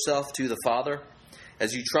submitted yourself to the Father,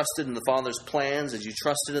 as you trusted in the Father's plans, as you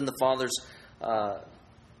trusted in the Father's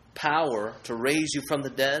power to raise you from the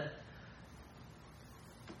dead,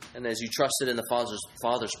 and as you trusted in the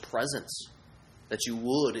Father's presence, that you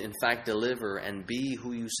would, in fact, deliver and be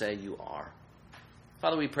who you say you are.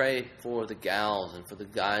 Father, we pray for the gals and for the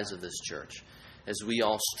guys of this church as we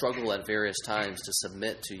all struggle at various times to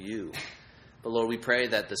submit to you. But Lord, we pray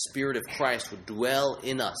that the Spirit of Christ would dwell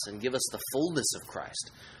in us and give us the fullness of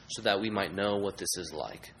Christ so that we might know what this is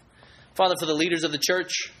like. Father, for the leaders of the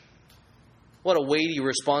church, what a weighty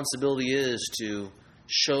responsibility it is to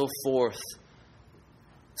show forth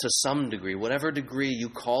to some degree, whatever degree you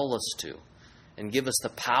call us to, and give us the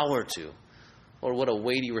power to. Lord, what a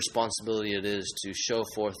weighty responsibility it is to show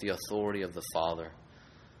forth the authority of the Father.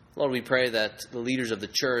 Lord, we pray that the leaders of the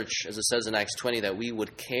church, as it says in Acts 20, that we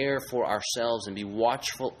would care for ourselves and be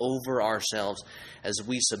watchful over ourselves as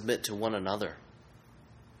we submit to one another.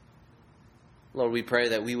 Lord, we pray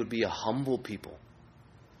that we would be a humble people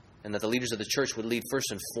and that the leaders of the church would lead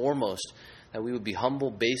first and foremost, that we would be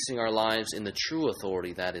humble, basing our lives in the true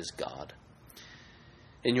authority that is God.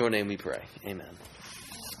 In your name we pray. Amen.